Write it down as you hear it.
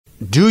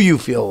do you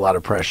feel a lot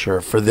of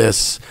pressure for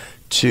this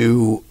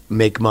to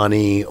make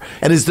money?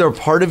 And is there a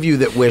part of you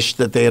that wished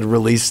that they had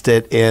released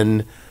it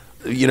in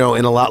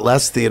a lot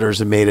less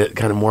theaters and made it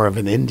kind of more of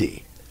an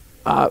indie?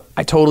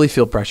 I totally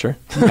feel pressure.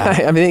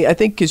 Yeah. I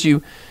think because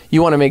you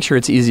want to make sure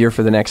it's easier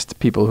for the next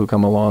people who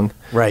come along.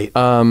 Right.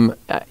 I'm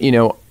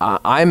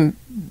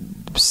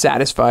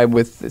satisfied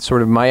with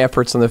sort of my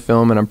efforts on the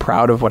film, and I'm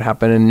proud of what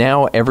happened. And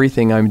now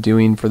everything I'm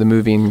doing for the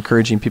movie and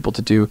encouraging people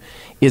to do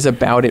is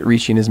about it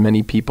reaching as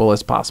many people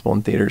as possible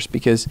in theaters.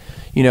 Because,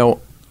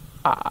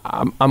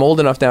 I'm old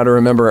enough now to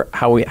remember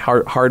how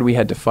hard we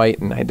had to fight,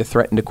 and I had to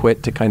threaten to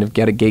quit to kind of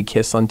get a gay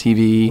kiss on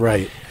TV.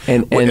 Right.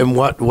 And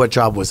what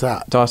job was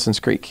that? Dawson's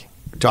Creek.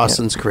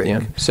 Dawson's Creek.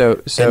 Yeah.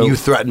 So and you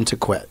threatened to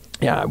quit.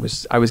 Yeah,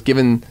 I was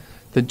given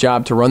the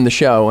job to run the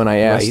show, and I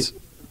asked,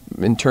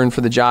 in turn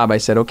for the job, I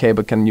said, okay,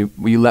 but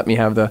will you let me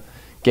have the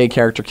gay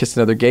character kiss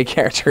another gay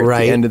character at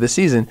the end of the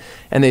season?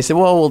 And they said,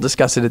 well, we'll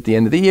discuss it at the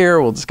end of the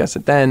year. We'll discuss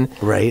it then.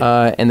 Right.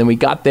 And then we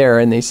got there,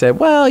 and they said,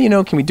 well,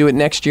 can we do it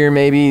next year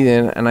maybe?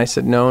 And I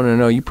said,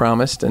 no, you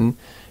promised, and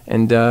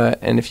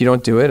if you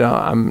don't do it,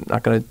 I'm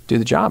not going to do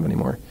the job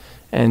anymore.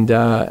 And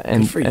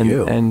Good for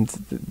you. And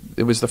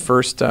it was the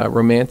first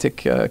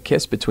romantic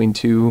kiss between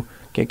two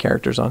gay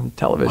characters on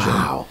television.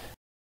 Wow.